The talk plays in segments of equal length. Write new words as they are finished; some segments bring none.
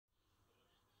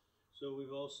So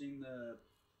we've all seen the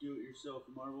do-it-yourself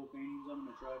marble paintings. I'm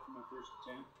going to try for my first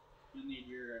attempt. You'll need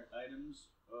your items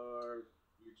are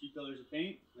your two colors of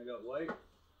paint. I got white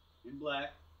and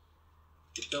black,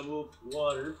 a tub of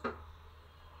water,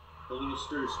 a little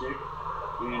stir stick,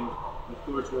 and of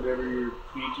course whatever you're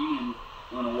painting,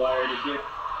 and on a wire to dip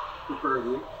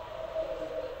preferably.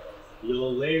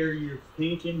 You'll layer your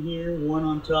paint in here, one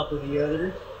on top of the other.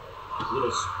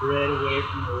 It'll spread away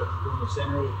from the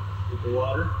center with the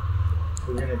water.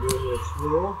 We're going to do a little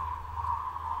swirl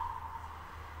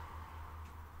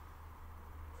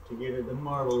to give it the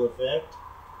marble effect.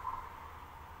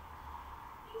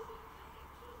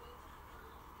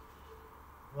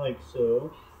 Like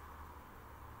so.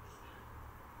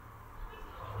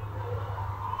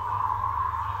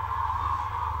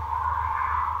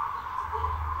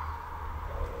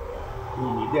 We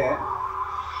need that.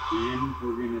 And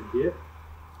we're going to dip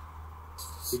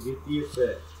to get the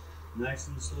effect. Nice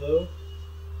and slow.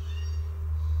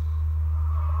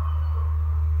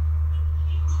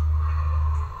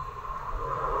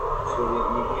 So that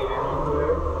you get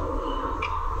everywhere.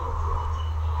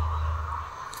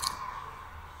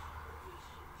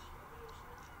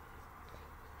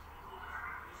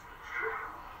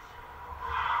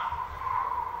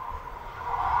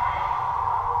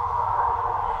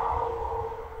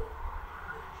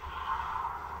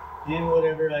 And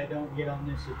whatever I don't get on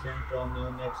this attempt, I'll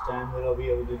know next time that I'll be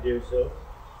able to do so.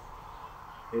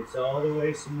 It's all the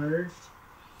way submerged.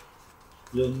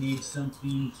 You'll need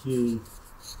something to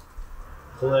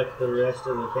collect the rest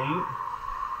of the paint.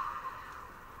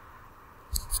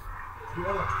 Do you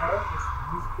want a cart with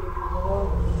newspaper on?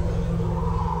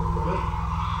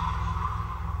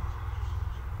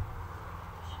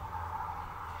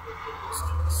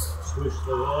 Swish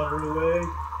the water away.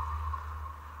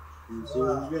 And see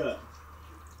what we got.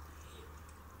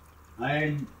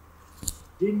 I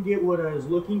didn't get what I was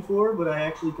looking for, but I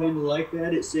actually kind of like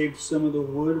that. It saved some of the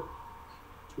wood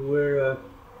to where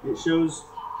it shows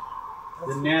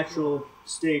the natural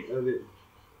state of it.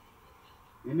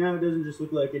 And now it doesn't just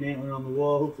look like an antler on the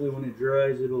wall. Hopefully when it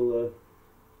dries, it'll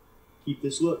keep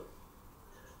this look.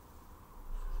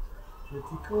 Pretty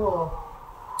cool.